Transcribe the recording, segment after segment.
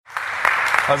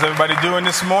How's everybody doing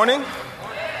this morning?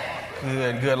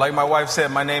 Good, good. Like my wife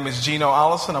said, my name is Gino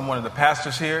Allison. I'm one of the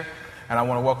pastors here, and I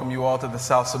want to welcome you all to the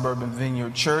South Suburban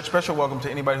Vineyard Church. Special welcome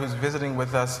to anybody who's visiting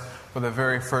with us for the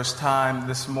very first time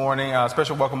this morning.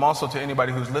 Special welcome also to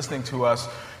anybody who's listening to us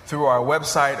through our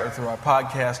website or through our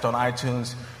podcast on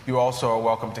iTunes. You also are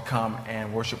welcome to come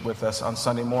and worship with us on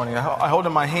Sunday morning. I hold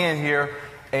in my hand here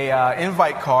a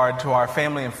invite card to our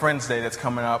Family and Friends Day that's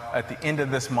coming up at the end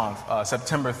of this month,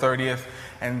 September 30th.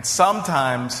 And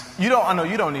sometimes, I know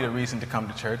you don't need a reason to come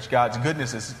to church. God's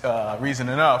goodness is reason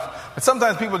enough. But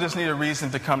sometimes people just need a reason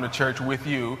to come to church with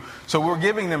you. So we're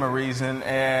giving them a reason,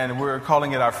 and we're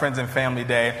calling it our Friends and Family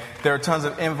Day. There are tons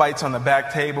of invites on the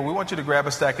back table. We want you to grab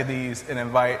a stack of these and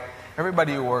invite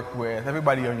everybody you work with,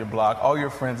 everybody on your block, all your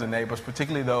friends and neighbors,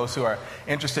 particularly those who are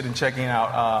interested in checking out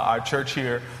our church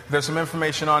here. There's some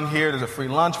information on here. There's a free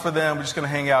lunch for them. We're just going to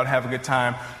hang out and have a good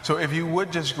time. So if you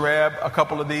would just grab a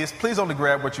couple of these, please only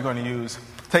grab what you're going to use.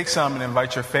 Take some and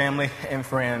invite your family and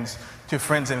friends to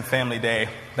Friends and Family Day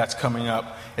that's coming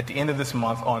up at the end of this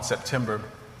month on September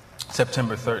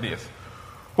 30th.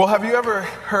 Well, have you ever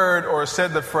heard or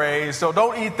said the phrase, "So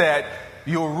don't eat that,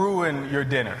 you'll ruin your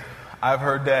dinner"? I've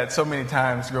heard that so many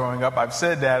times growing up. I've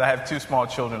said that. I have two small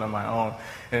children of my own.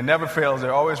 And it never fails.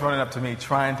 They're always running up to me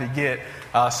trying to get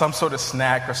some sort of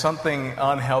snack or something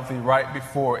unhealthy right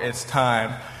before it's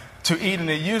time to eat.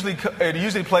 And it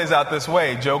usually plays out this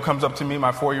way. Joe comes up to me,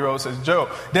 my 4-year-old, says,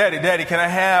 Daddy, can I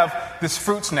have this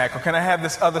fruit snack? Or can I have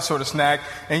this other sort of snack?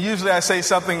 And usually I say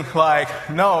something like,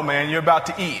 "No, man, you're about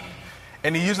to eat."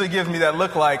 And he usually gives me that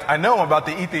look like, "I know I'm about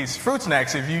to eat these fruit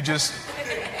snacks if you just...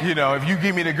 if you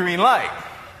give me the green light."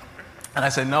 And I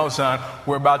said, "No, son,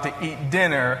 we're about to eat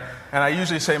dinner." And I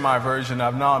usually say my version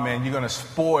of, "No, man, you're going to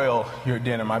spoil your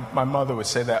dinner." My mother would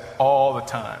say that all the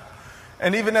time.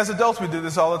 And even as adults, we do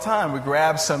this all the time. We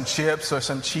grab some chips or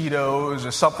some Cheetos or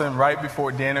something right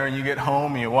before dinner, and you get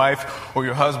home and your wife or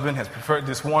your husband has prepared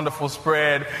this wonderful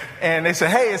spread. And they say,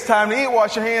 "Hey, it's time to eat.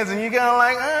 Wash your hands." And you're kind of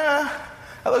like,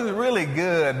 that looks really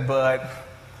good, but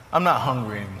I'm not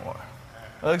hungry anymore.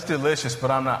 It looks delicious, but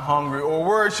I'm not hungry. Or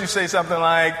worse, you say something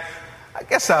like, "I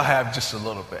guess I'll have just a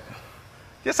little bit.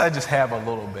 I just have a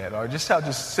little bit." Or I'll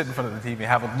just sit in front of the TV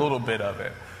and have a little bit of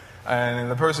it. And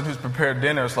the person who's prepared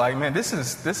dinner is like, "Man, this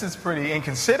is pretty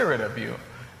inconsiderate of you,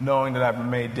 knowing that I've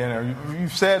made dinner."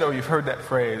 You've said or you've heard that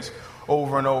phrase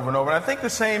over and over and over. And I think the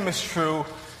same is true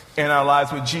in our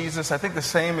lives with Jesus. I think the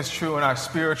same is true in our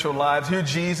spiritual lives. Here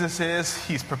Jesus is.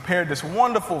 He's prepared this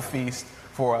wonderful feast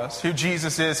for us. Here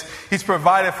Jesus is. He's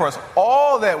provided for us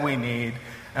all that we need.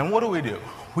 And what do?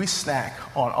 We snack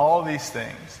on all these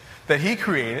things that he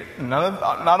created.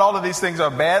 Not all of these things are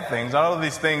bad things. Not all of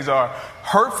these things are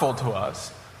hurtful to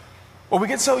us. But we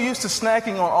get so used to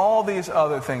snacking on all these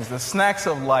other things, the snacks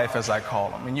of life, as I call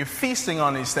them. And you're feasting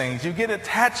on these things. You get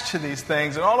attached to these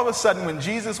things. And all of a sudden, when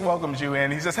Jesus welcomes you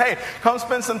in, he says, "Hey, come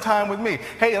spend some time with me.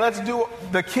 Hey, let's do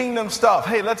the kingdom stuff.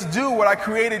 Hey, let's do what I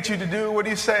created you to do." What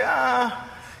do you say?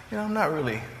 I'm not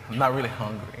really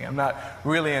hungry. I'm not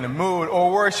really in the mood. Or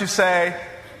worse, you say,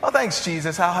 "Oh, thanks,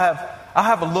 Jesus. I'll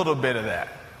have a little bit of that.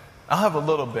 I'll have a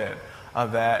little bit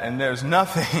of that." And there's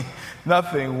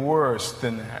nothing worse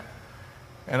than that.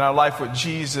 In our life with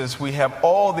Jesus, we have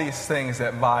all these things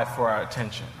that vie for our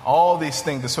attention. All these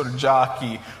things that sort of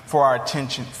jockey for our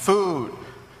attention. Food,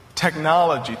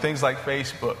 technology, things like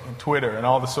Facebook and Twitter and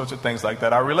all the sorts of things like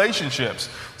that. Our relationships,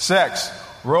 sex,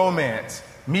 romance,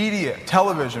 media,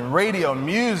 television, radio,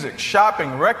 music,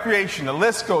 shopping, recreation. The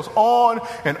list goes on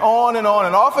and on and on.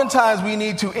 And oftentimes we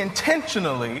need to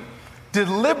intentionally,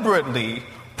 deliberately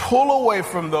pull away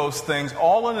from those things,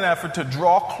 all in an effort to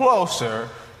draw closer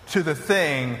to the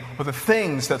thing or the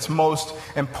things that's most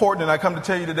important. And I come to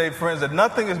tell you today, friends, that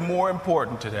nothing is more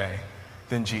important today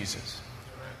than Jesus.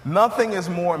 Nothing is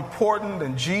more important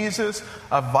than Jesus,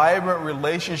 a vibrant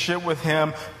relationship with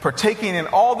him, partaking in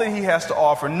all that he has to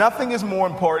offer. Nothing is more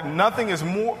important. Nothing is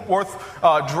more worth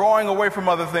drawing away from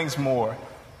other things more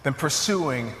than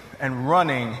pursuing and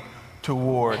running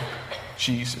toward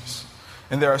Jesus.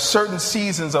 And there are certain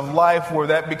seasons of life where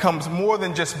that becomes more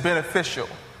than just beneficial.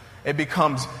 It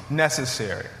becomes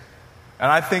necessary.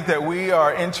 And I think that we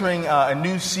are entering a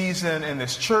new season in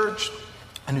this church,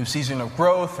 a new season of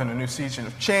growth and a new season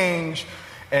of change.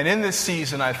 And in this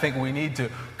season, I think we need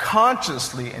to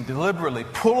consciously and deliberately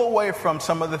pull away from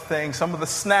some of the things, some of the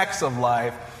snacks of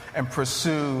life, and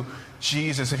pursue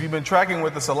Jesus. If you've been tracking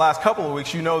with us the last couple of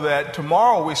weeks, you know that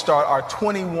tomorrow we start our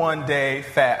 21-day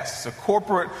fast. It's a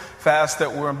corporate fast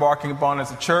that we're embarking upon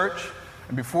as a church.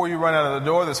 And before you run out of the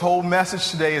door, this whole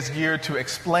message today is geared to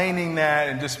explaining that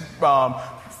and just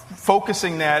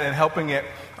focusing that and helping it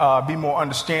be more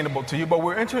understandable to you. But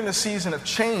we're entering a season of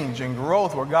change and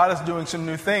growth where God is doing some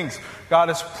new things. God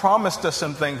has promised us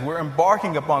some things. We're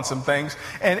embarking upon some things.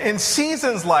 And in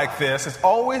seasons like this, it's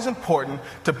always important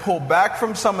to pull back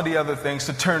from some of the other things,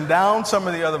 to turn down some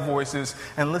of the other voices,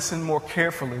 and listen more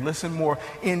carefully, listen more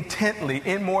intently,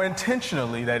 and more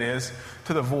intentionally, that is,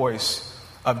 to the voice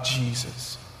of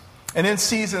Jesus. And in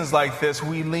seasons like this,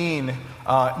 we lean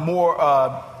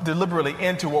more deliberately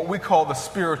into what we call the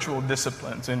spiritual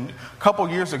disciplines. And a couple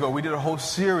years ago, we did a whole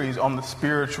series on the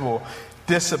spiritual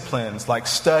disciplines like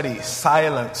study,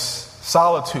 silence,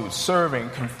 solitude, serving,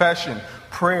 confession,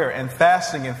 prayer, and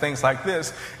fasting, and things like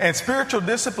this. And spiritual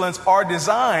disciplines are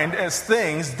designed as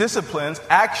things, disciplines,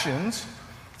 actions,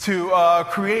 to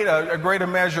create a greater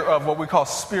measure of what we call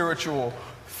spiritual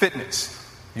fitness.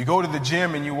 You go to the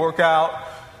gym and you work out.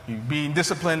 You being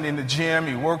disciplined in the gym,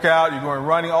 you work out, you're going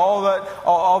running,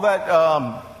 all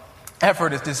that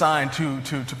effort is designed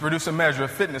to produce a measure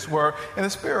of fitness, where in the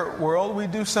spirit world we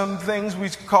do some things we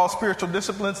call spiritual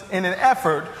disciplines in an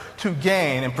effort to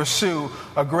gain and pursue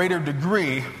a greater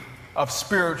degree of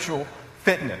spiritual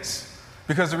fitness.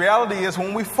 Because the reality is,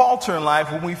 when we falter in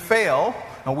life, when we fail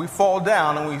and we fall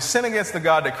down and we sin against the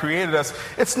God that created us,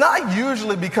 it's not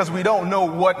usually because we don't know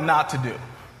what not to do.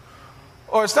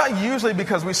 Or it's not usually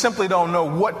because we simply don't know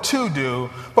what to do,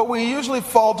 but we usually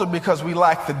falter because we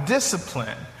lack the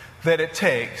discipline that it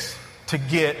takes to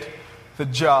get the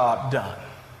job done.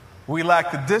 We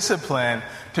lack the discipline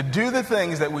to do the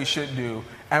things that we should do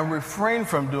and refrain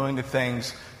from doing the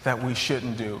things that we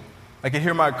shouldn't do. I can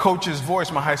hear my coach's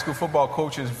voice, my high school football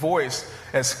coach's voice,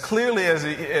 as clearly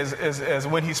as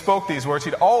when he spoke these words.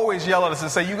 He'd always yell at us and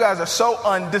say, "You guys are so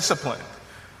undisciplined."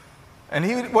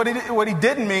 And what he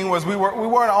didn't mean was we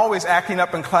weren't always acting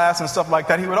up in class and stuff like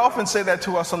that. He would often say that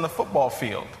to us on the football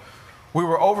field. We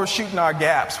were overshooting our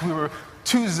gaps. We were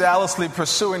too zealously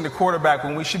pursuing the quarterback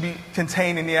when we should be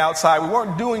contained in the outside. We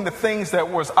weren't doing the things that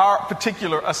was our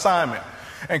particular assignment.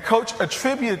 And Coach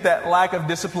attributed that lack of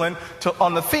discipline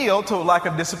on the field to a lack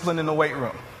of discipline in the weight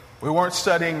room. We weren't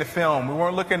studying the film. We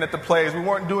weren't looking at the plays. We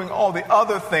weren't doing all the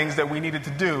other things that we needed to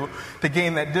do to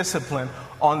gain that discipline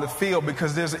on the field,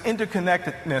 because there's an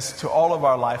interconnectedness to all of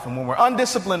our life. And when we're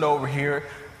undisciplined over here,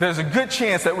 there's a good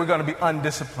chance that we're going to be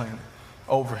undisciplined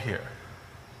over here.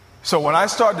 So when I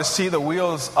start to see the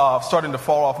wheels starting to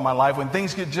fall off my life, when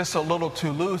things get just a little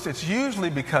too loose, it's usually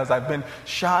because I've been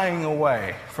shying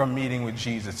away from meeting with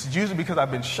Jesus. It's usually because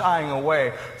I've been shying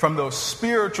away from those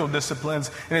spiritual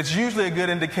disciplines, and it's usually a good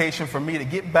indication for me to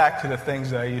get back to the things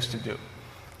that I used to do.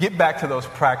 Get back to those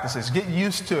practices. Get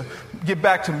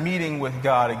back to meeting with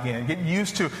God again. Get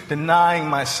used to denying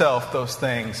myself those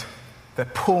things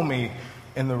that pull me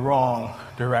in the wrong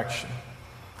direction.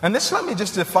 And let me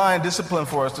just define discipline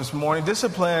for us this morning.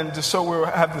 Discipline, just so we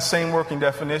have the same working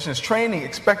definition, is training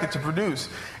expected to produce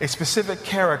a specific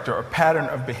character or pattern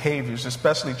of behaviors,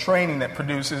 especially training that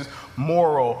produces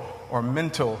moral or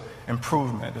mental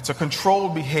improvement. It's a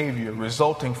controlled behavior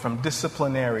resulting from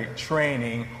disciplinary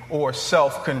training or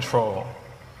self-control.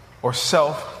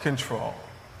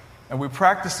 And we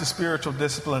practice the spiritual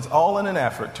disciplines all in an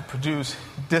effort to produce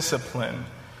discipline.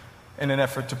 And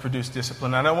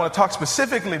I want to talk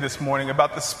specifically this morning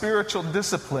about the spiritual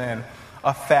discipline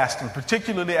of fasting,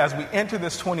 particularly as we enter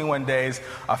this 21 days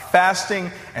of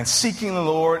fasting and seeking the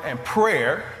Lord and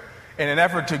prayer in an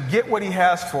effort to get what He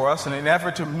has for us, in an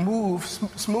effort to move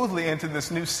smoothly into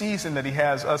this new season that He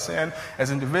has us in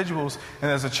as individuals and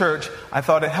as a church. I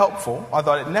thought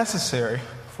it necessary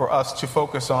for us to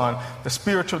focus on the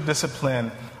spiritual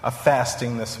discipline of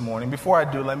fasting this morning. Before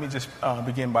I do, let me just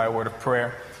begin by a word of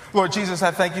prayer. Lord Jesus,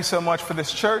 I thank You so much for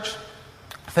this church.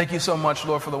 Thank You so much,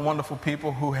 Lord, for the wonderful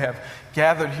people who have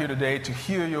gathered here today to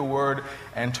hear Your word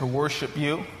and to worship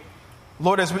You.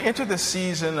 Lord, as we enter this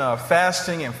season of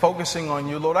fasting and focusing on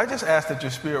You, Lord, I just ask that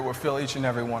Your Spirit will fill each and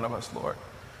every one of us, Lord.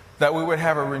 That we would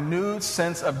have a renewed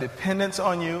sense of dependence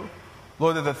on You.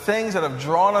 Lord, that the things that have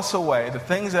drawn us away, the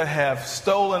things that have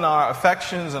stolen our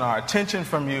affections and our attention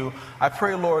from You, I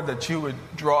pray, Lord, that You would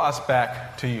draw us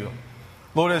back to You.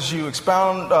 Lord, as You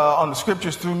expound on the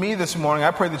scriptures through me this morning,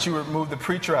 I pray that You would remove the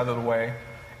preacher out of the way,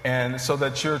 and so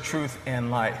that Your truth and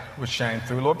light would shine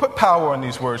through. Lord, put power on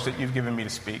these words that You've given me to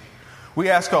speak. We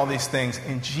ask all these things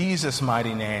in Jesus'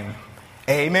 mighty name.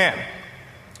 Amen.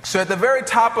 So at the very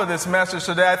top of this message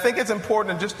today, I think it's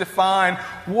important to just define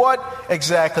what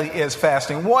exactly is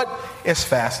fasting. What is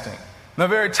fasting? The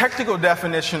very technical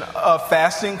definition of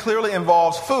fasting clearly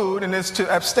involves food and is to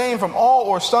abstain from all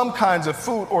or some kinds of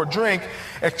food or drink,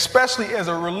 especially as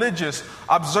a religious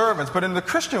observance. But in the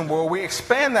Christian world, we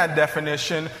expand that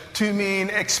definition to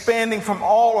mean expanding from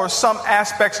all or some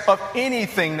aspects of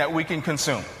anything that we can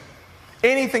consume.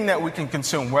 Anything that we can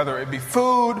consume, whether it be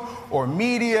food or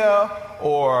media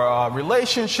or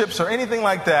relationships or anything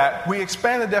like that, we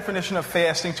expand the definition of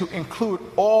fasting to include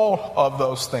all of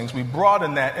those things. We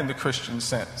broaden that in the Christian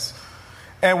sense.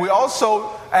 And we also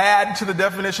add to the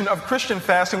definition of Christian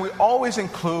fasting, we always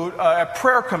include a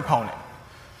prayer component.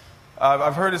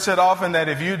 I've heard it said often that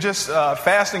if you're just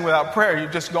fasting without prayer,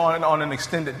 you've just gone on an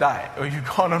extended diet or you've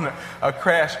gone on a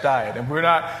crash diet. And we're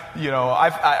not,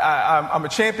 I'm a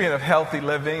champion of healthy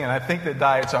living, and I think that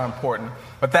diets are important.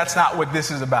 But that's not what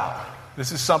this is about.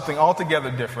 This is something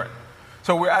altogether different.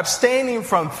 So we're abstaining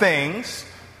from things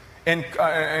in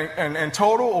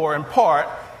total or in part.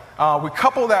 We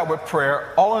couple that with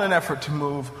prayer, all in an effort to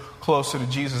move closer to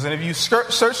Jesus. And if you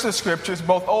search the scriptures,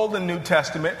 both Old and New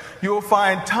Testament, you will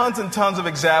find tons and tons of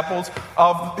examples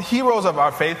of heroes of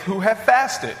our faith who have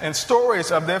fasted and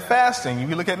stories of their fasting. If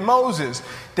you look at Moses,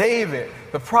 David,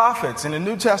 the prophets. In the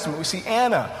New Testament, we see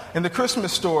Anna in the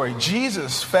Christmas story.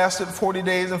 Jesus fasted 40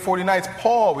 days and 40 nights.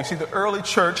 Paul, we see the early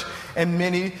church, and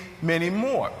many, many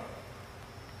more.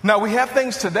 Now, we have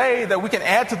things today that we can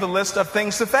add to the list of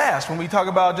things to fast. When we talk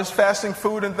about just fasting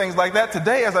food and things like that,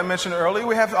 today, as I mentioned earlier,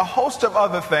 we have a host of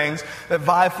other things that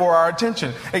vie for our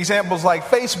attention. Examples like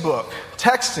Facebook,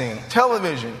 texting,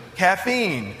 television,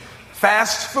 caffeine,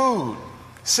 fast food,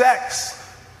 sex.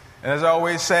 And as I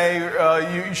always say,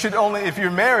 you should only, if you're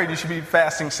married, you should be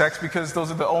fasting sex because those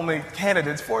are the only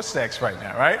candidates for sex right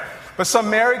now, right? But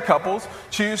some married couples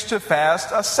choose to fast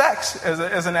sex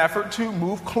as an effort to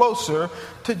move closer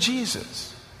to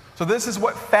Jesus. So this is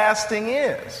what fasting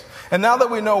is. And now that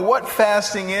we know what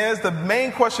fasting is, the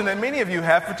main question that many of you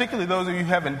have, particularly those of you who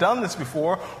haven't done this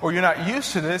before or you're not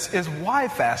used to this, is why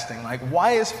fasting? Like,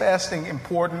 why is fasting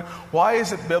important? Why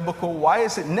is it biblical? Why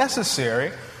is it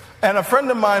necessary? And a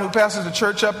friend of mine who pastors a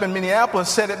church up in Minneapolis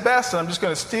said it best, and I'm just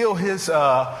going to steal his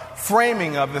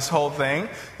framing of this whole thing.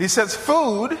 He says,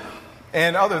 food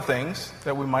and other things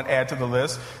that we might add to the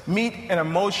list meet an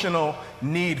emotional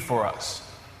need for us.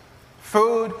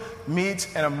 Food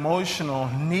meets an emotional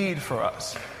need for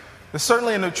us. There's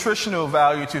certainly a nutritional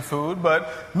value to food, but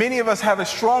many of us have a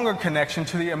stronger connection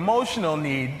to the emotional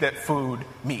need that food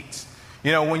meets.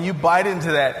 You know, when you bite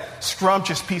into that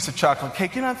scrumptious piece of chocolate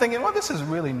cake, you're not thinking, well, this is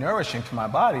really nourishing to my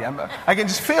body. I can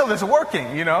just feel this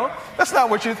working, you know. That's not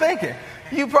what you're thinking.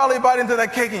 You probably bite into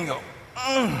that cake and you go,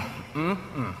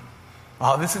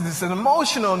 Oh, this is an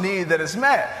emotional need that is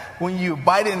met when you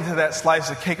bite into that slice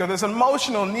of cake. Or there's an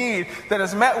emotional need that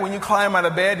is met when you climb out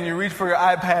of bed and you reach for your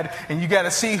iPad and you got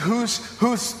to see who's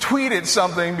tweeted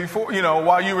something before,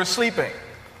 while you were sleeping.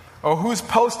 Or who's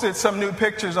posted some new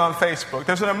pictures on Facebook.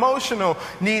 There's an emotional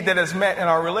need that is met in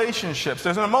our relationships.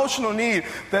 There's an emotional need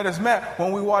that is met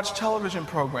when we watch television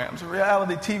programs,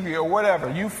 reality TV, or whatever.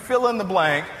 You fill in the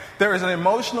blank. There is an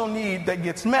emotional need that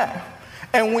gets met.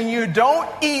 And when you don't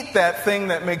eat that thing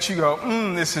that makes you go,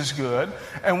 this is good,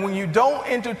 and when you don't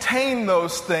entertain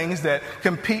those things that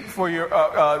compete for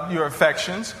your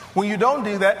affections, when you don't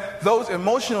do that, those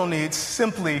emotional needs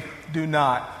simply do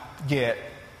not get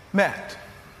met.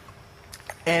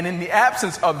 And in the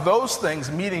absence of those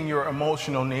things meeting your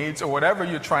emotional needs or whatever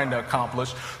you're trying to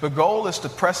accomplish, the goal is to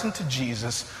press into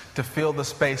Jesus to fill the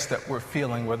space that we're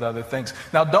feeling with other things.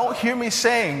 Now, don't hear me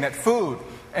saying that food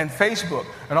and Facebook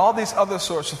and all these other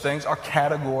sorts of things are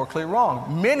categorically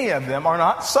wrong. Many of them are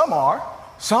not. Some are.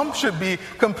 Some should be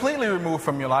completely removed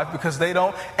from your life because they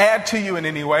don't add to you in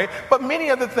any way. But many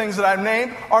of the things that I've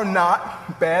named are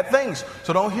not bad things.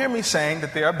 So don't hear me saying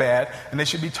that they are bad and they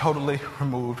should be totally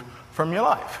removed from your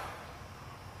life.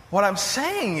 What I'm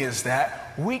saying is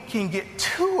that we can get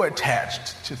too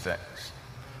attached to things.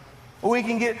 We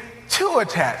can get too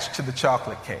attached to the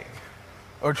chocolate cake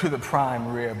or to the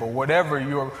prime rib or whatever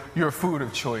your food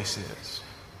of choice is.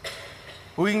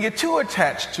 We can get too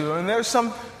attached to it, and there's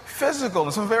some physical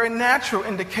and some very natural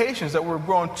indications that we're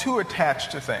growing too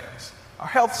attached to things. Our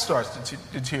health starts to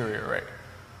deteriorate.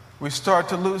 We start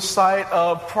to lose sight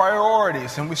of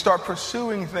priorities, and we start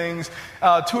pursuing things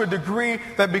to a degree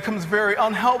that becomes very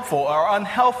unhelpful or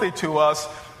unhealthy to us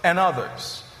and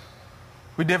others.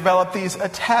 We develop these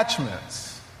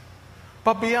attachments.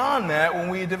 But beyond that, when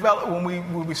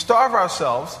we starve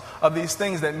ourselves of these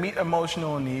things that meet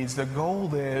emotional needs, the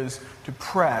goal is to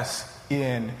press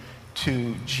in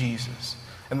to Jesus.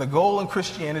 And the goal in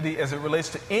Christianity as it relates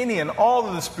to any and all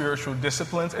of the spiritual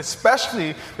disciplines,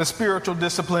 especially the spiritual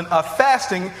discipline of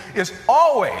fasting, is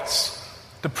always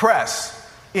to press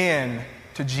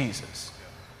into Jesus.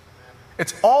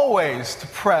 It's always to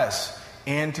press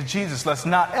into Jesus. Let's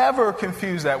not ever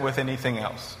confuse that with anything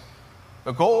else.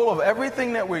 The goal of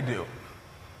everything that we do,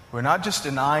 we're not just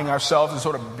denying ourselves and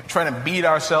sort of trying to beat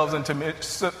ourselves into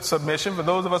submission. For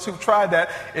those of us who've tried that,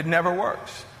 it never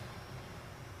works.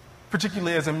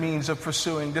 Particularly as a means of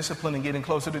pursuing discipline and getting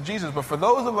closer to Jesus. But for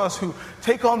those of us who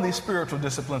take on these spiritual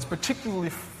disciplines, particularly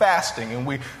fasting, and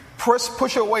we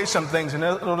push away some things in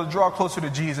order to draw closer to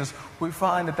Jesus, we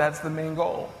find that that's the main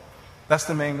goal. That's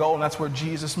the main goal, and that's where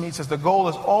Jesus meets us. The goal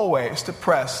is always to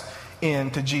press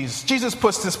into Jesus. Jesus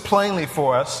puts this plainly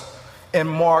for us in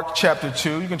Mark chapter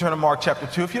 2. You can turn to Mark chapter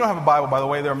 2. If you don't have a Bible, by the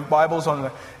way, there are Bibles on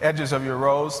the edges of your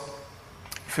rows.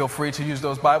 Feel free to use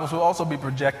those Bibles. We'll also be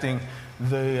projecting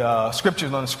the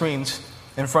scriptures on the screens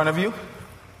in front of you.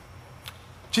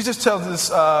 Jesus tells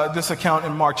this account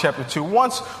in Mark chapter 2.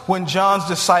 Once when John's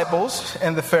disciples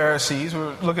and the Pharisees,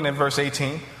 we're looking at verse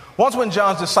 18. Once when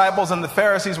John's disciples and the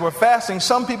Pharisees were fasting,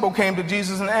 some people came to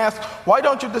Jesus and asked, "Why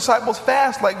don't your disciples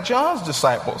fast like John's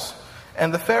disciples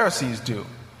and the Pharisees do?"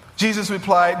 Jesus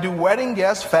replied, "Do wedding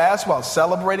guests fast while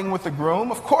celebrating with the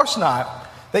groom? Of course not.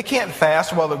 They can't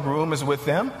fast while the groom is with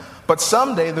them, but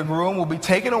someday the groom will be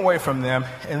taken away from them,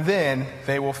 and then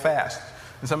they will fast."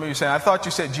 And some of you are saying, "I thought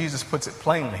you said Jesus puts it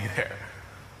plainly there."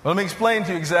 Well, let me explain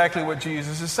to you exactly what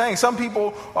Jesus is saying. Some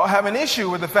people have an issue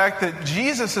with the fact that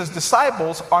Jesus'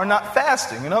 disciples are not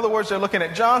fasting. In other words, they're looking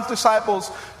at John's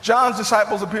disciples. John's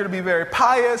disciples appear to be very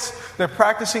pious. They're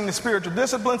practicing the spiritual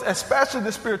disciplines, especially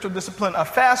the spiritual discipline of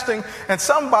fasting. And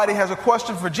somebody has a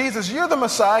question for Jesus. You're the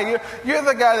Messiah. You're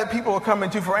the guy that people are coming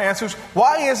to for answers.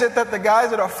 Why is it that the guys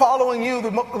that are following you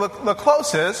the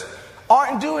closest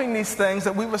aren't doing these things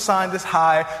that we've assigned this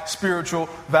high spiritual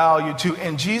value to?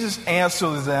 And Jesus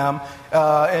answers them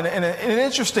in an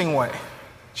interesting way.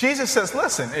 Jesus says,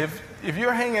 listen, if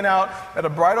you're hanging out at a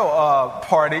bridal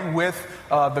party with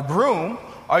the groom,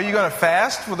 are you going to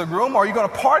fast for the groom, or are you going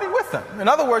to party with them? In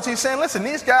other words, he's saying, listen,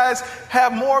 these guys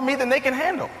have more of me than they can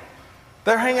handle.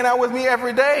 They're hanging out with me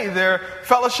every day. They're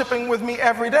fellowshipping with me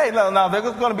every day. Now, there's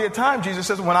going to be a time, Jesus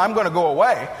says, when I'm going to go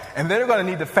away, and they're going to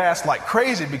need to fast like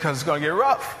crazy because it's going to get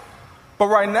rough. But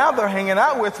right now, they're hanging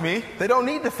out with me. They don't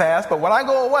need to fast, but when I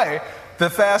go away, the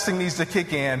fasting needs to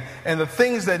kick in, and the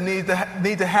things that need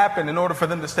to happen in order for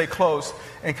them to stay close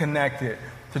and connected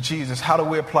to Jesus. How do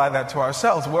we apply that to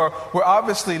ourselves? We're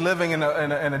obviously living in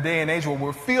a day and age where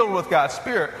we're filled with God's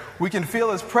Spirit. We can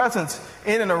feel His presence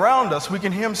in and around us. We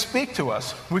can hear Him speak to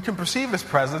us. We can perceive His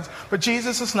presence, but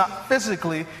Jesus is not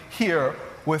physically here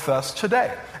with us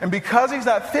today. And because He's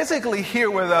not physically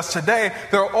here with us today,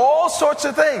 there are all sorts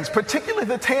of things, particularly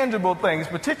the tangible things,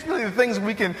 particularly the things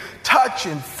we can touch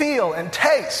and feel and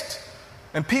taste,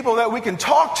 and people that we can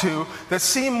talk to that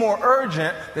seem more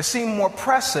urgent, that seem more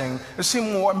pressing, that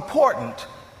seem more important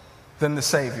than the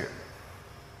Savior.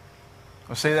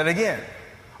 I'll say that again.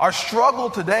 Our struggle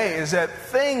today is that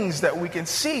things that we can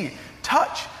see,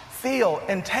 touch, feel,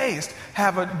 and taste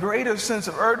have a greater sense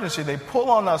of urgency. They pull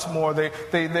on us more.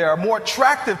 They are more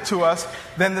attractive to us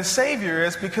than the Savior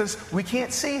is, because we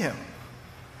can't see Him.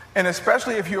 And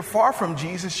especially if you're far from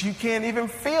Jesus, you can't even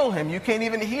feel Him. You can't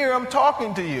even hear Him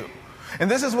talking to you. And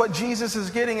this is what Jesus is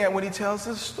getting at when He tells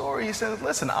this story. He says,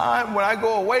 listen, when I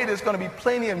go away, there's going to be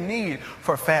plenty of need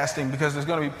for fasting, because there's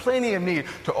going to be plenty of need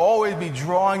to always be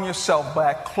drawing yourself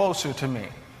back closer to me.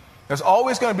 There's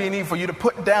always going to be a need for you to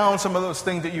put down some of those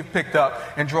things that you've picked up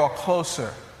and draw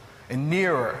closer and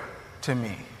nearer to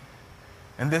me.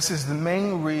 And this is the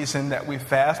main reason that we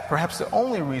fast, perhaps the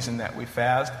only reason that we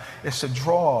fast, is to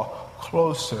draw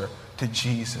closer to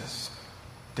Jesus,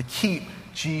 to keep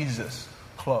Jesus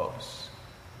close.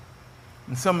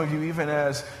 And some of you, even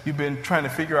as you've been trying to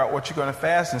figure out what you're going to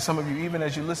fast, and some of you, even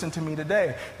as you listen to me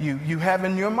today, you have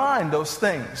in your mind those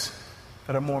things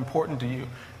that are more important to you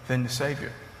than the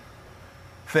Savior.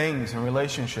 Things and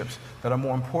relationships that are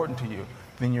more important to you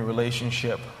than your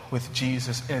relationship with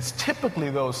Jesus. And it's typically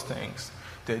those things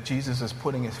that Jesus is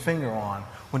putting His finger on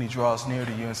when He draws near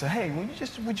to you and say, hey,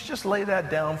 would you just lay that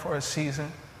down for a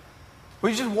season?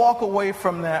 Would you just walk away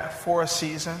from that for a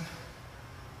season?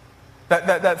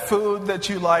 That food that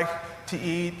you like to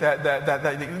eat, that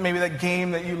maybe that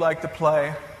game that you like to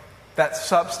play, that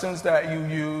substance that you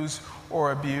use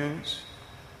or abuse,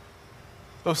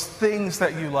 those things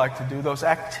that you like to do, those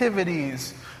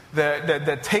activities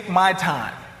that take my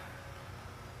time.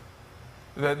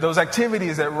 those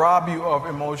activities that rob you of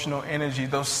emotional energy,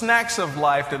 those snacks of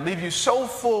life that leave you so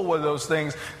full with those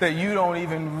things that you don't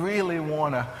even really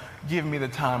want to give me the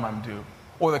time I'm due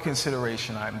or the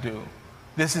consideration I'm due.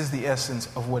 This is the essence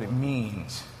of what it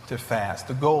means to fast.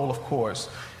 The goal, of course,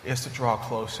 is to draw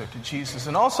closer to Jesus.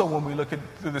 And also when we look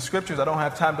through the scriptures, I don't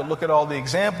have time to look at all the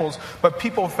examples, but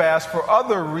people fast for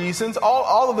other reasons.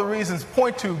 All of the reasons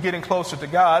point to getting closer to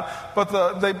God,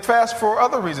 but they fast for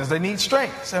other reasons. They need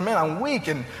strength. Say, man, I'm weak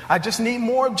and I just need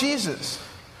more of Jesus.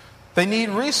 They need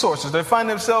resources. They find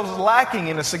themselves lacking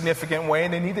in a significant way,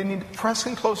 and they need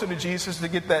pressing closer to Jesus to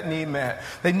get that need met.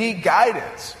 They need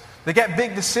guidance. They got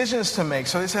big decisions to make.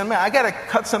 So they say, man, I got to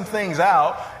cut some things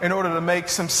out in order to make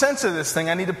some sense of this thing.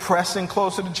 I need to press in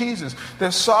closer to Jesus.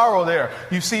 There's sorrow there.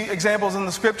 You see examples in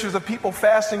the scriptures of people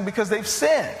fasting because they've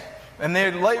sinned. And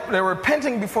they're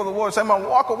repenting before the Lord. So I'm going to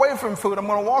walk away from food. I'm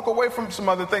going to walk away from some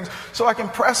other things so I can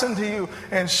press into you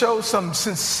and show some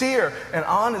sincere and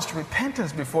honest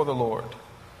repentance before the Lord.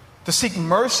 To seek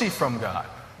mercy from God.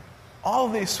 All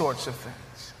these sorts of things.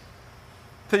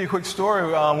 Tell you a quick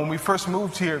story. When we first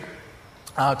moved here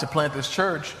to plant this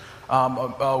church,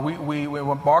 we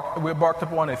embarked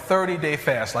upon a 30-day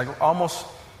fast, like almost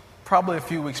probably a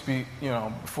few weeks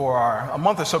before a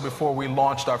month or so before we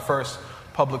launched our first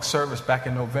public service back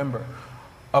in November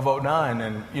of 2009.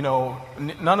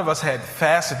 And, none of us had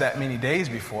fasted that many days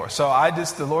before. So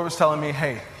the Lord was telling me,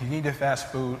 hey, you need to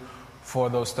fast food for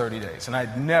those 30 days. And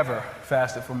I'd never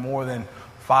fasted for more than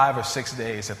 5 or 6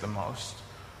 days at the most.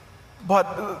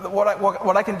 But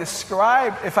what I can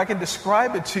describe, if I can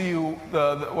describe it to you,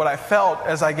 what I felt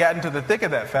as I got into the thick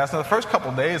of that fast. Now, the first couple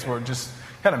of days were just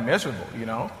kind of miserable,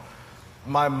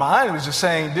 My mind was just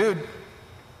saying, dude,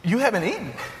 you haven't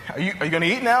eaten. Are you going to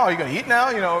eat now? Are you going to eat now?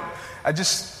 It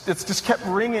just kept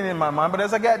ringing in my mind. But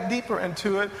as I got deeper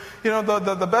into it,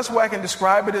 the best way I can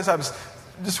describe it is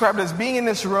describe it as being in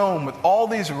this room with all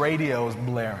these radios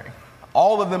blaring,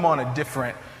 all of them on a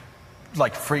different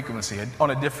frequency,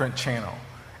 on a different channel.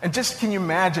 And can you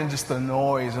imagine just the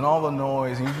noise and all the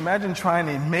noise? And you imagine trying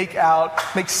to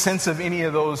make sense of any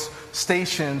of those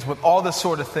stations with all this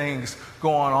sort of things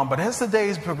going on. But as the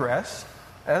days progressed,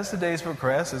 as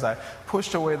I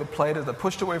pushed away the plate, as I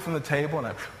pushed away from the table and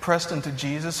I pressed into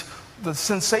Jesus, the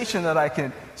sensation that I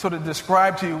can sort of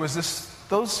describe to you was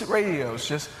those radios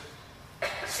just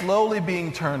slowly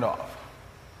being turned off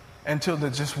until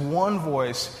there's just one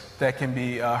voice that can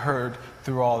be heard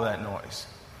through all that noise.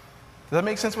 Does that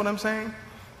make sense what I'm saying?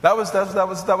 That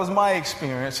was my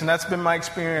experience, and that's been my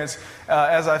experience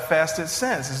as I fasted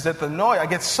since, is that the noise, I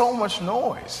get so much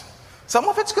noise. Some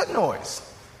of it's good noise.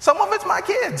 Some of it's my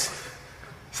kids.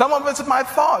 Some of it's my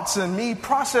thoughts and me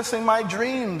processing my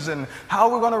dreams and how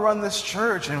we're going to run this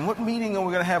church and what meeting are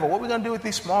we going to have or what we're going to do with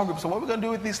these small groups or what we're going to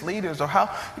do with these leaders or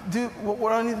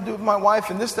what I need to do with my wife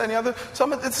and this, that, and the other.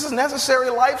 Some of this is necessary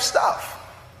life stuff.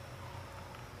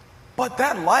 But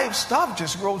that life stuff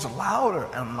just grows louder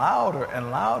and louder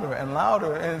and louder and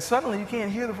louder, and suddenly you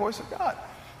can't hear the voice of God,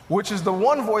 which is the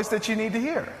one voice that you need to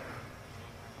hear.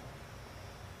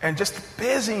 And just the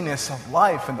busyness of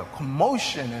life and the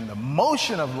commotion and the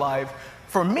motion of life,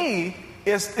 for me,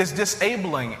 is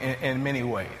disabling in many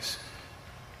ways.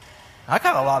 I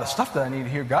got a lot of stuff that I need to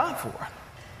hear God for.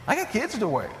 I got kids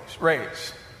to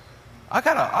raise. I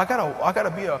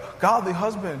gotta be a godly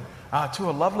husband to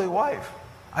a lovely wife.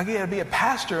 I got to be a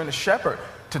pastor and a shepherd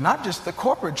to not just the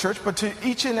corporate church, but to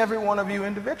each and every one of you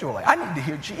individually. I need to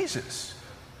hear Jesus.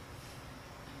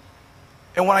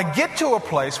 And when I get to a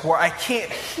place where I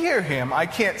can't hear him, I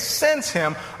can't sense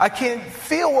him, I can't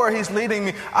feel where he's leading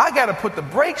me, I got to put the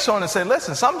brakes on and say,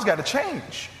 listen, something's got to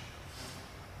change.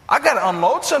 I got to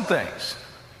unload some things.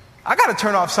 I got to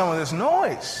turn off some of this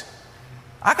noise.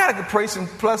 I got to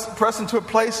press into a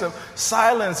place of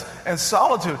silence and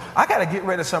solitude. I got to get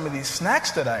rid of some of these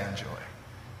snacks that I enjoy.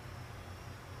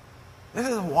 This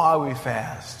is why we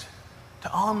fast. To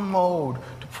unload,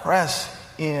 to press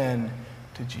in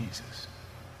to Jesus.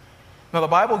 Now, the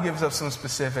Bible gives us some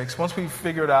specifics. Once we've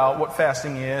figured out what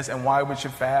fasting is and why we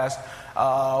should fast,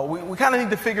 we kind of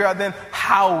need to figure out then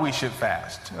how we should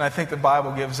fast. And I think the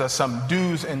Bible gives us some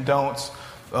do's and don'ts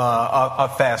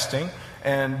of fasting.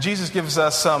 And Jesus gives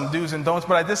us some do's and don'ts,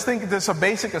 but I just think there's a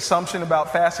basic assumption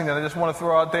about fasting that I just want to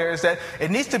throw out there is that it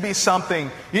needs to be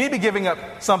something, you need to be giving up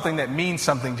something that means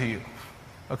something to you.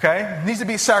 Okay? It needs to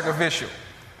be sacrificial.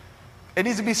 It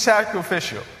needs to be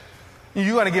sacrificial.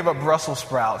 You're going to give up Brussels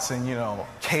sprouts and,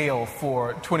 kale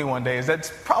for 21 days.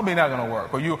 That's probably not going to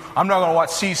work. Or I'm not going to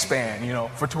watch C-SPAN,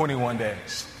 for 21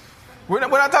 days. We're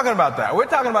not talking about that. We're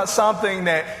talking about something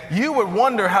that you would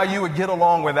wonder how you would get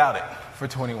along without it for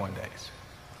 21 days.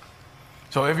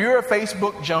 So if you're a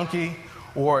Facebook junkie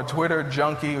or a Twitter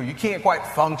junkie, or you can't quite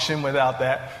function without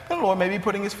that, then the Lord may be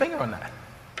putting his finger on that.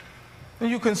 And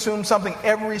you consume something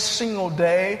every single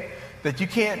day that you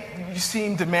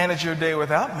seem to manage your day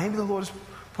without. Maybe the Lord is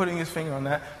putting his finger on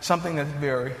that, something that's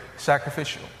very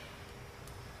sacrificial.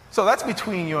 So that's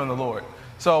between you and the Lord.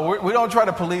 So we don't try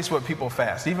to police what people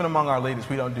fast. Even among our leaders,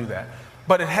 we don't do that.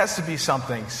 But it has to be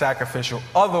something sacrificial.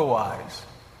 Otherwise,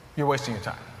 you're wasting your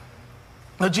time.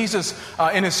 Now, Jesus,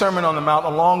 in his Sermon on the Mount,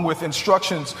 along with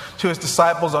instructions to his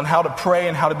disciples on how to pray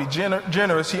and how to be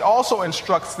generous, he also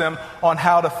instructs them on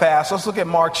how to fast. Let's look at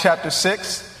Mark chapter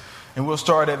 6, and we'll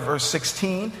start at verse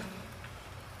 16.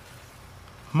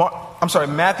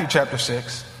 Matthew chapter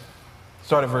 6,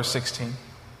 start at verse 16.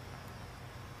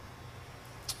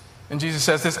 And Jesus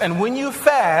says this, "And when you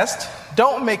fast,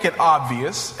 don't make it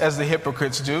obvious, as the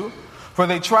hypocrites do, for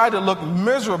they try to look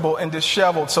miserable and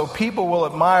disheveled, so people will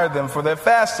admire them for their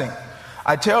fasting.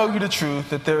 I tell you the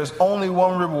truth, that there is only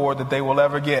one reward that they will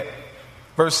ever get."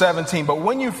 Verse 17, "But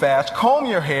when you fast, comb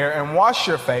your hair and wash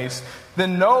your face,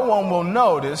 then no one will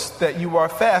notice that you are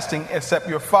fasting except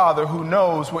your Father who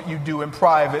knows what you do in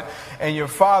private, and your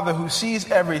Father who sees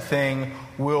everything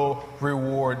will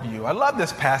reward you." I love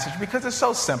this passage because it's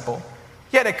so simple,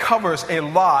 yet it covers a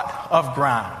lot of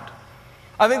ground.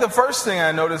 I think the first thing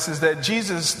I notice is that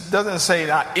Jesus doesn't say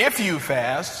if you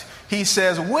fast, he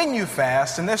says when you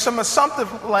fast, and there's some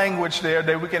assumptive language there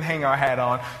that we can hang our hat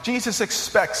on. Jesus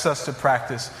expects us to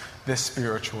practice this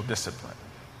spiritual discipline.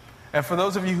 And for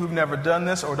those of you who've never done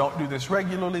this or don't do this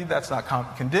regularly, that's not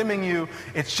condemning you.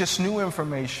 It's just new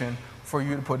information for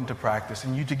you to put into practice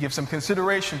and you to give some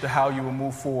consideration to how you will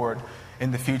move forward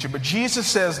in the future. But Jesus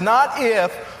says not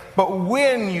if, but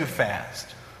when you fast.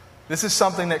 This is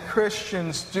something that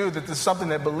Christians do, this is something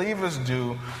that believers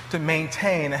do to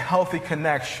maintain a healthy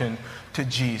connection to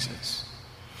Jesus.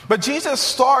 But Jesus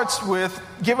starts with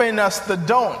giving us the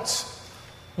don'ts,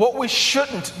 what we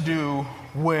shouldn't do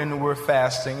when we're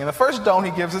fasting. And the first don't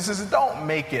he gives us is don't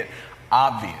make it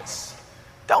obvious.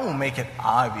 Don't make it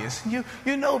obvious. You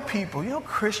know people,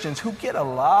 Christians who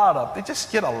they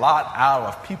just get a lot out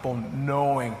of people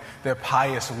knowing their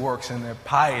pious works and their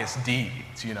pious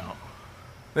deeds,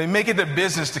 They make it their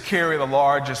business to carry the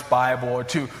largest Bible or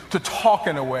to talk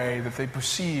in a way that they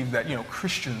perceive that,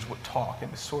 Christians would talk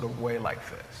in this sort of way like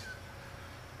this.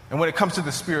 And when it comes to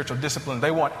the spiritual discipline,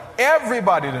 they want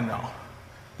everybody to know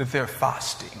that they're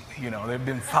fasting. They've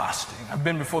been fasting. I've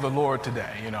been before the Lord today,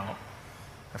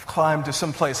 I've climbed to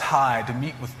some place high to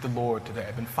meet with the Lord today.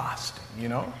 I've been fasting,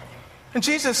 And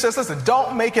Jesus says, listen,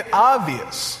 don't make it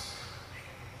obvious.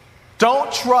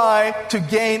 Don't try to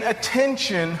gain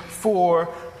attention for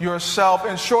yourself.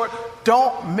 In short,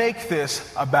 don't make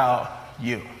this about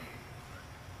you.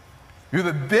 You're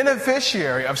the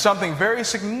beneficiary of something very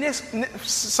significant,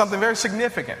 something very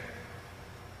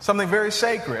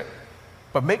sacred.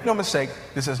 But make no mistake,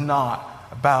 this is not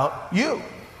about you.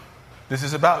 This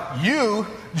is about you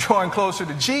drawing closer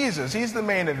to Jesus. He's the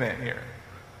main event here.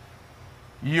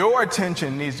 Your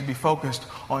attention needs to be focused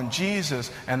on Jesus,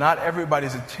 and not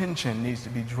everybody's attention needs to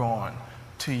be drawn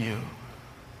to you.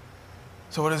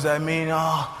 So what does that mean?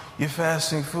 Oh, you're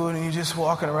fasting food and you're just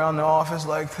walking around the office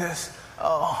like this?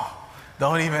 Oh,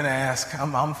 don't even ask.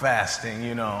 I'm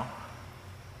fasting,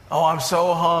 Oh, I'm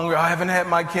so hungry. I haven't had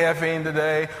my caffeine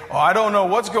today. Oh, I don't know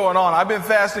what's going on. I've been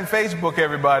fasting Facebook,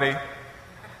 everybody.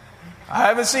 I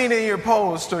haven't seen any of your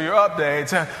posts or your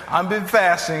updates. I've been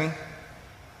fasting,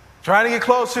 trying to get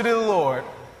closer to the Lord.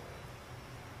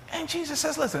 And Jesus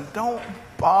says, listen, don't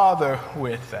bother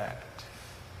with that.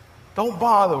 Don't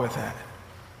bother with that.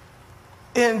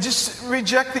 And just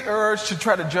reject the urge to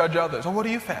try to judge others. Oh, what are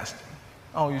you fasting?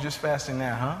 Oh, you're just fasting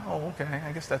now, huh? Oh, okay.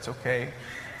 I guess that's okay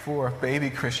for a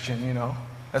baby Christian,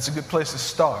 That's a good place to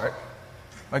start.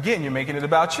 Again, you're making it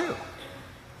about you.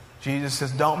 Jesus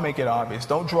says, don't make it obvious.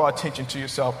 Don't draw attention to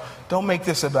yourself. Don't make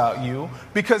this about you.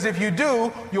 Because if you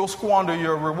do, you'll squander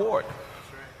your reward.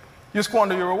 You'll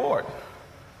squander your reward.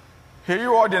 Here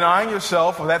you are denying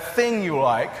yourself of that thing you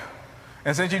like.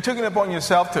 And since you took it upon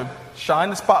yourself to shine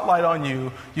the spotlight on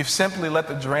you, you've simply let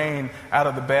the drain out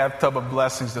of the bathtub of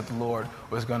blessings that the Lord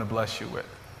was going to bless you with.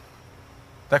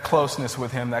 That closeness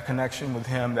with Him, that connection with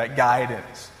Him, that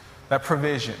guidance, that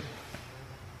provision.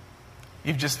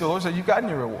 The Lord said, you've gotten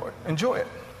your reward. Enjoy it.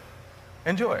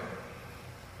 Enjoy it.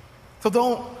 So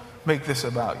don't make this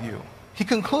about you. He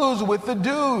concludes with the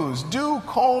do's. Do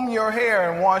comb your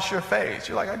hair and wash your face.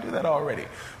 You're like, I do that already.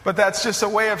 But that's just a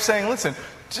way of saying, listen,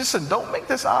 don't make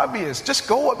this obvious. Just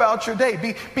go about your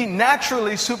day. Be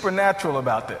naturally supernatural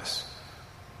about this.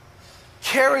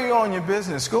 Carry on your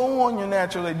business. Go on your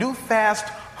natural day. Do fast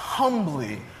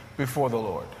humbly before the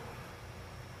Lord.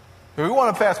 We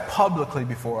want to fast publicly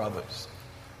before others.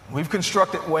 We've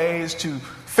constructed ways to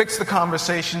fix the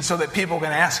conversation so that people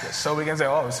can ask us, so we can say,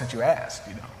 oh, since you asked,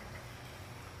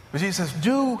 But Jesus says,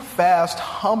 do fast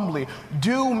humbly.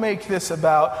 Do make this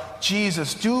about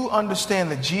Jesus. Do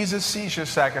understand that Jesus sees your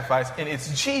sacrifice, and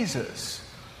it's Jesus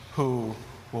who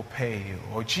will pay you,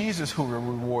 or Jesus who will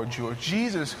reward you, or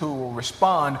Jesus who will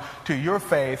respond to your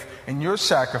faith and your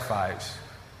sacrifice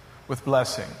with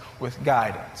blessing, with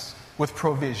guidance, with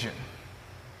provision,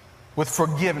 with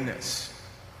forgiveness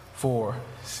for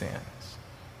sins.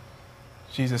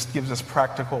 Jesus gives us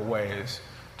practical ways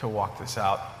to walk this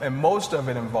out. And most of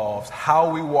it involves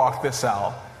how we walk this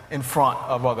out in front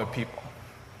of other people.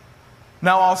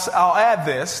 Now, I'll add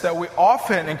this, that we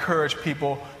often encourage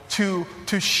people to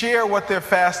share what they're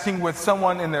fasting with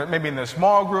someone maybe in their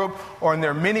small group or in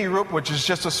their mini group, which is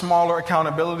just a smaller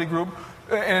accountability group,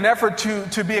 in an effort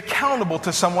to be accountable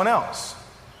to someone else.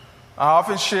 I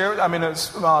often share, I'm in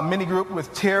a mini group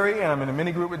with Terry, and I'm in a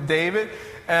mini group with David.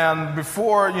 And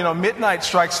before, midnight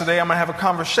strikes today, I'm going to have a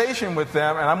conversation with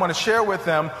them, and I'm going to share with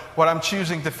them what I'm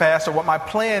choosing to fast or what my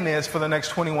plan is for the next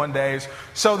 21 days,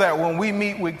 so that when we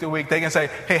meet week to week, they can say,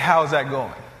 hey, how's that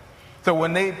going? So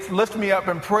when they lift me up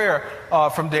in prayer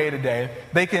from day to day,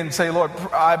 they can say, Lord,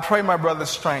 I pray my brother's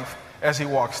strength as he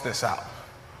walks this out.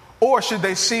 Or should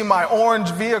they see my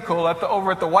orange vehicle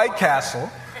over at the White Castle,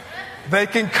 they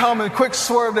can come and quick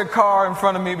swerve their car in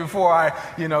front of me before I,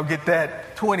 get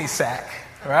that 20 sack,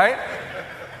 right?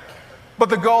 But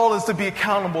the goal is to be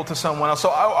accountable to someone else.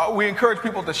 So we encourage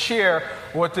people to share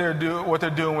what they're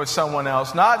doing with someone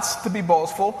else, not to be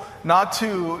boastful, not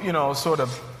to, sort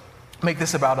of make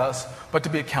this about us, but to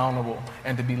be accountable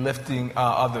and to be lifting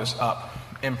others up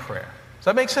in prayer. Does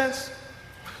that make sense?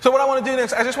 So what I want to do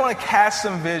next, I just want to cast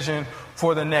some vision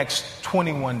for the next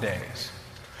 21 days.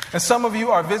 And some of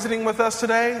you are visiting with us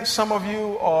today. Some of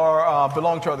you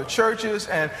belong to other churches.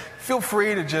 And feel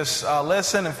free to just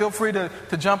listen, and feel free to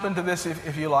jump into this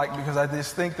if you like, because I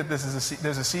just think that there's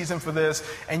a season for this.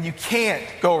 And you can't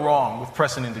go wrong with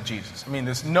pressing into Jesus. I mean,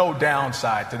 there's no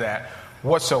downside to that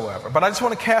whatsoever. But I just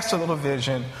want to cast a little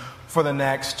vision for the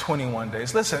next 21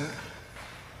 days. Listen,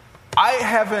 I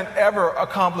haven't ever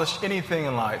accomplished anything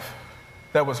in life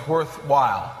that was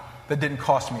worthwhile that didn't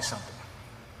cost me something.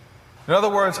 In other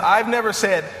words, I've never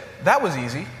said, that was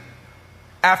easy,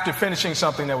 after finishing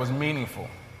something that was meaningful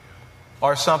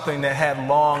or something that had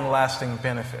long-lasting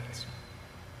benefits.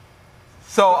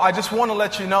 So I just want to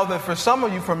let you know that for some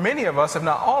of you, for many of us, if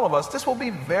not all of us, this will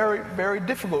be very, very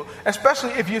difficult,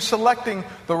 especially if you're selecting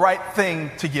the right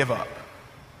thing to give up.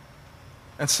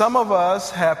 And some of us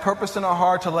have purpose in our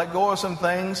heart to let go of some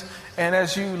things. And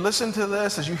as you listen to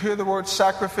this, as you hear the word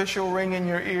sacrificial ring in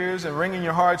your ears and ring in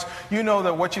your hearts, you know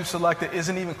that what you've selected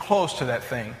isn't even close to that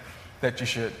thing that you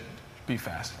should be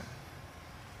fasting.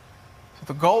 So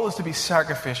the goal is to be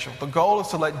sacrificial. The goal is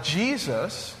to let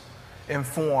Jesus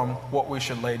inform what we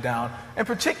should lay down. And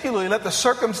particularly let the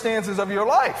circumstances of your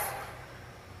life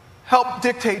help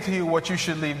dictate to you what you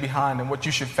should leave behind and what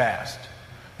you should fast.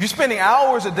 If you're spending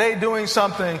hours a day doing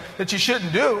something that you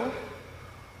shouldn't do,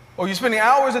 or you're spending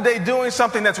hours a day doing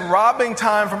something that's robbing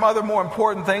time from other more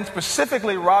important things,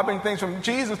 specifically robbing things from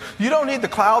Jesus, you don't need the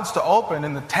clouds to open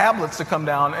and the tablets to come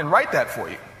down and write that for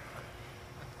you.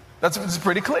 It's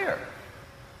pretty clear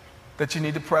that you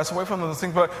need to press away from those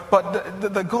things. But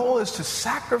the goal is to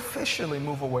sacrificially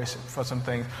move away from some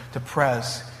things to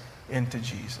press into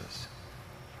Jesus.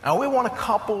 Now, we want to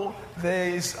couple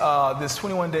this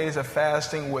 21 days of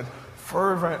fasting with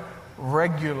fervent,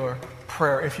 regular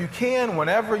prayer. If you can,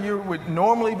 whenever you would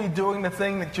normally be doing the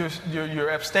thing that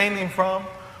you're abstaining from,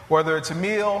 whether it's a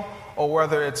meal or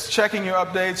whether it's checking your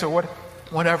updates or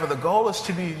whatever, the goal is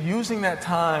to be using that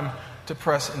time to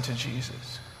press into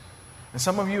Jesus. And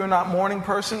some of you are not morning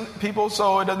people,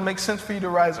 so it doesn't make sense for you to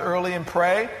rise early and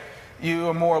pray. You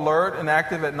are more alert and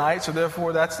active at night, so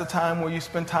therefore that's the time where you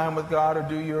spend time with God or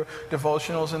do your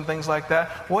devotionals and things like that.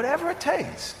 Whatever it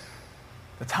takes,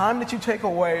 the time that you take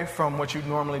away from what you'd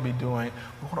normally be doing,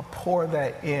 we want to pour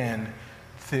that in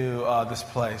to this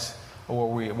place where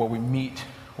we meet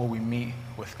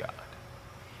with God.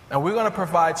 And we're going to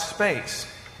provide space,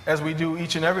 as we do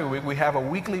each and every week. We have a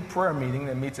weekly prayer meeting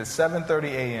that meets at 7:30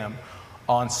 a.m.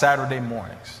 on Saturday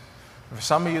mornings. For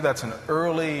some of you, that's an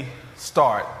early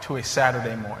start to a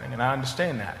Saturday morning, and I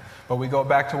understand that. But we go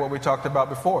back to what we talked about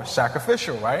before,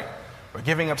 sacrificial, right? We're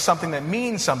giving up something that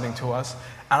means something to us,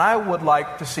 and I would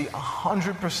like to see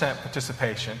 100%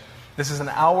 participation This is an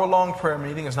hour-long prayer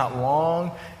meeting. It's not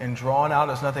long and drawn out.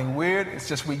 It's nothing weird. It's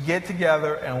just we get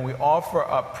together and we offer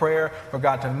up prayer for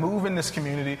God to move in this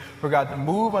community, for God to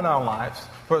move in our lives,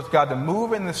 for God to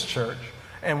move in this church.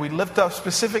 And we lift up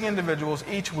specific individuals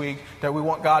each week that we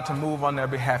want God to move on their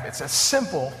behalf. It's as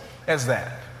simple as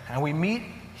that. And we meet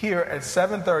here at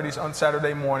 7:30 on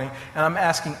Saturday morning, and I'm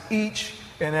asking each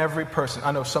and every person.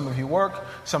 I know some of you work,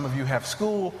 some of you have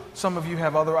school, some of you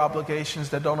have other obligations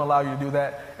that don't allow you to do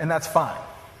that, and that's fine.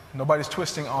 Nobody's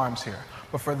twisting arms here.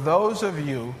 But for those of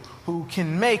you who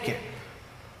can make it,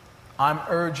 I'm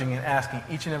urging and asking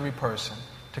each and every person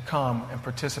to come and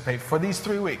participate for these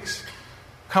 3 weeks.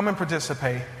 Come and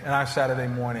participate in our Saturday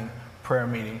morning prayer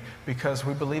meeting, because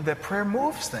we believe that prayer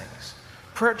moves things.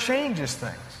 Prayer changes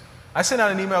things. I sent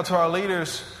out an email to our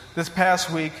leaders this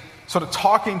past week, sort of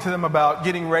talking to them about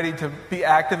getting ready to be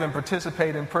active and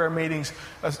participate in prayer meetings,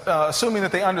 assuming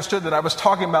that they understood that I was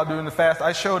talking about doing the fast.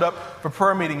 I showed up for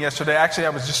prayer meeting yesterday. Actually, I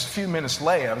was just a few minutes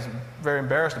late. I was very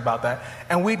embarrassed about that.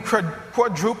 And we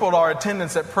quadrupled our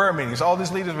attendance at prayer meetings. All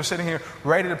these leaders were sitting here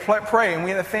ready to pray, and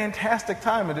we had a fantastic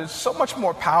time. It is so much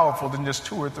more powerful than just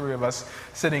 2 or 3 of us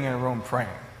sitting in a room praying.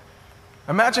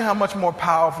 Imagine how much more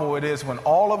powerful it is when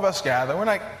all of us gather. We're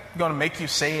not going to make you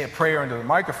say a prayer into the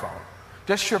microphone.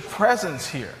 Just your presence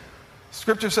here.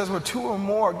 Scripture says, where 2 or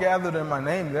more gathered in my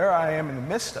name, there I am in the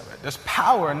midst of it. There's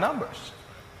power in numbers.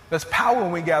 There's power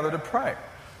when we gather to pray.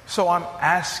 So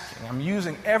I'm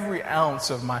using every ounce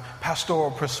of my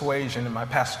pastoral persuasion and my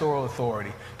pastoral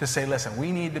authority to say, listen,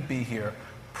 we need to be here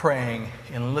praying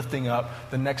and lifting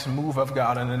up the next move of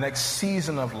God and the next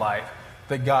season of life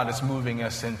that God is moving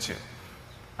us into.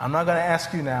 I'm not going to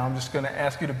ask you now. I'm just going to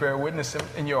ask you to bear witness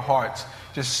in your hearts.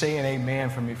 Just say an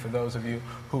amen for me for those of you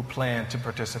who plan to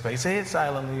participate. Say it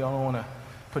silently. I don't want to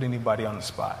put anybody on the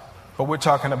spot. But we're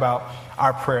talking about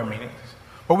our prayer meetings.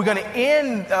 But we're going to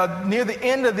end, near the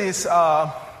end of these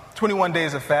 21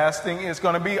 days of fasting, is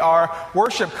going to be our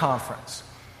worship conference.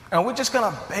 And we're just going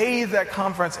to bathe that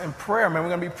conference in prayer, man. We're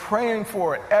going to be praying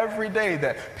for it every day,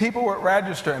 that people would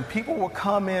register and people would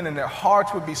come in and their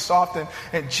hearts would be softened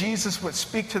and Jesus would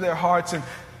speak to their hearts and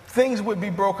things would be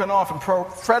broken off and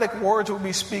prophetic words would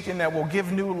be speaking that will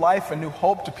give new life and new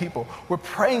hope to people. We're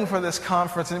praying for this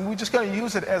conference, and we're just going to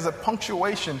use it as a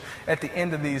punctuation at the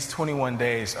end of these 21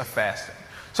 days of fasting.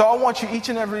 So I want you, each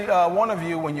and every one of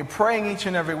you, when you're praying each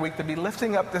and every week, to be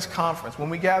lifting up this conference. When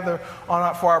we gather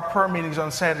for our prayer meetings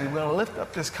on Saturday, we're going to lift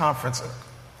up this conference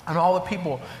and all the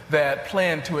people that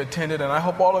plan to attend it. And I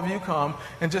hope all of you come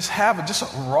and just have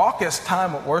a raucous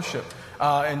time of worship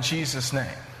in Jesus'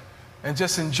 name. And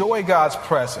just enjoy God's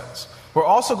presence. We're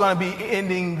also going to be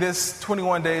ending this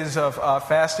 21 days of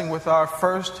fasting with our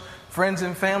first Friends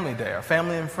and Family Day, our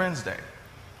Family and Friends Day,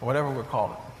 or whatever we're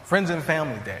calling it, Friends and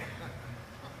Family Day.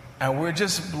 And we're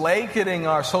just blanketing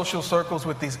our social circles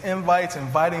with these invites,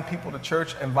 inviting people to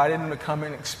church, inviting them to come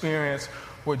and experience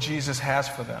what Jesus has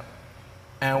for them.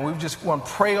 And we just want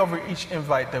to pray over each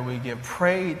invite that we give.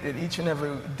 Pray that each and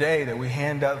every day that we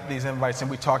hand out these invites and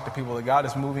we talk to people, that God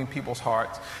is moving people's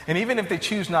hearts. And even if they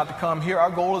choose not to come here, our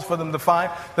goal is for them to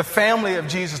find the family of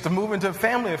Jesus, to move into a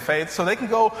family of faith so they can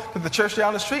go to the church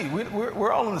down the street.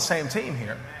 We're all on the same team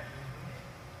here.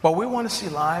 But we want to see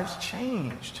lives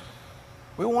changed.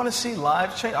 We want to see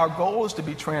lives change. Our goal is to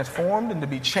be transformed and to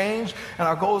be changed. And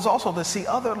our goal is also to see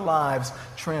other lives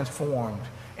transformed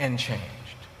and changed.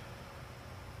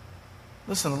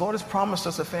 Listen, the Lord has promised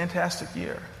us a fantastic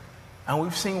year. And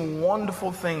we've seen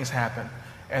wonderful things happen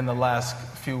in the last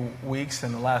few weeks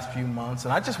and the last few months.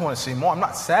 And I just want to see more. I'm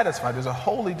not satisfied. There's a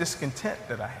holy discontent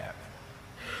that I have.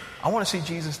 I want to see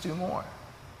Jesus do more.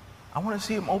 I want to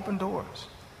see him open doors.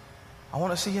 I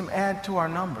want to see him add to our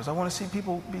numbers. I want to see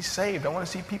people be saved. I want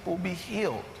to see people be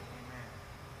healed.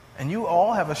 And you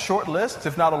all have a short list,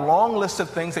 if not a long list of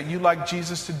things that you'd like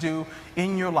Jesus to do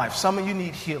in your life. Some of you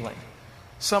need healing.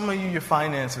 Some of you, your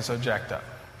finances are jacked up.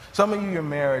 Some of you, your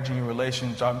marriage and your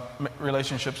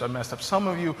relationships are messed up. Some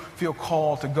of you feel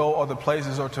called to go other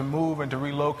places or to move and to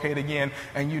relocate again,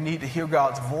 and you need to hear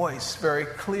God's voice very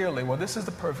clearly. Well, this is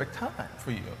the perfect time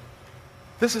for you.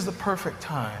 This is the perfect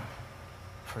time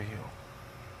for you.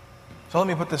 So let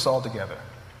me put this all together.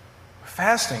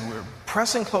 Fasting, we're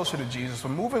pressing closer to Jesus.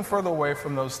 We're moving further away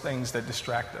from those things that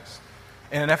distract us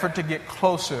in an effort to get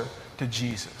closer to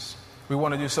Jesus. We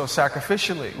want to do so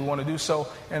sacrificially. We want to do so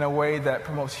in a way that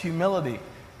promotes humility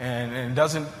and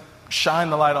doesn't shine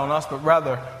the light on us, but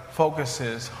rather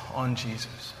focuses on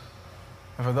Jesus.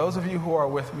 And for those of you who are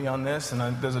with me on this,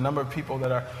 and there's a number of people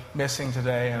that are missing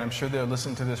today, and I'm sure they'll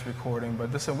listen to this recording,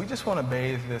 but listen, we just want to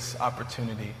bathe this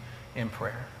opportunity in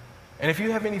prayer. And if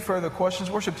you have any further questions,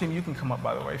 worship team, you can come up,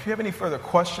 by the way. If you have any further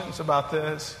questions about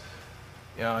this,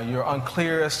 you're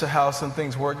unclear as to how some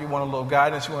things work, you want a little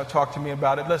guidance, you want to talk to me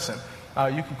about it, listen,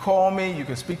 you can call me, you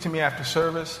can speak to me after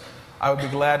service. I would be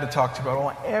glad to talk to you. But I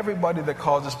want everybody that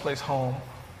calls this place home,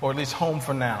 or at least home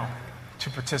for now, to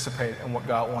participate in what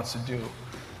God wants to do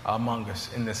among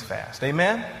us in this fast.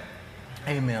 Amen?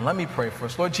 Amen. Let me pray for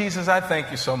us. Lord Jesus, I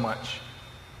thank you so much.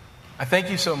 I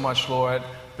thank you so much, Lord,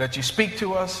 that you speak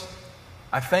to us.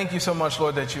 I thank you so much,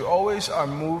 Lord, that you always are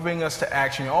moving us to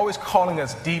action. You're always calling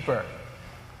us deeper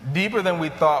than we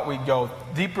thought we'd go,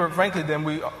 deeper, frankly, than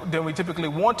we typically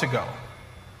want to go.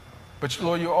 But,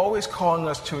 Lord, you're always calling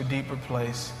us to a deeper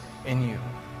place in you.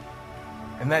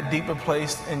 And that deeper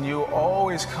place in you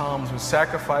always comes with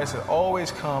sacrifice. It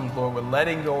always comes, Lord, with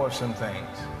letting go of some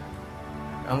things.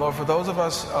 And Lord, for those of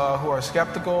us who are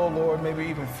skeptical, Lord, maybe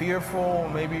even fearful,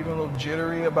 maybe even a little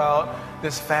jittery about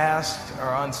this fast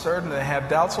or uncertain and have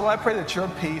doubts, Lord, I pray that your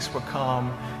peace would come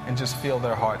and just fill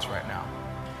their hearts right now.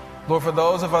 Lord, for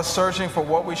those of us searching for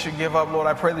what we should give up, Lord,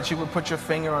 I pray that you would put your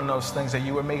finger on those things, that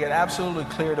you would make it absolutely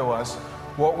clear to us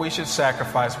what we should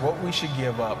sacrifice, what we should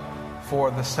give up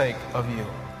for the sake of you.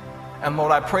 And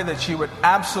Lord, I pray that you would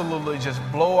absolutely just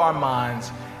blow our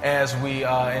minds as we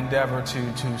endeavor to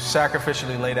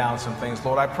sacrificially lay down some things.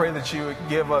 Lord, I pray that you would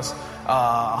give us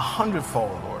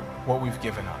 100-fold, Lord, what we've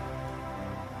given up.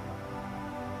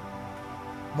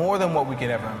 More than what we could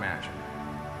ever imagine.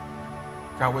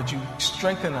 God, would you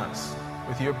strengthen us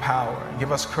with your power and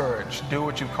give us courage to do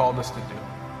what you've called us to do.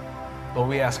 Lord,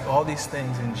 we ask all these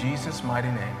things in Jesus' mighty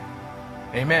name.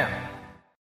 Amen.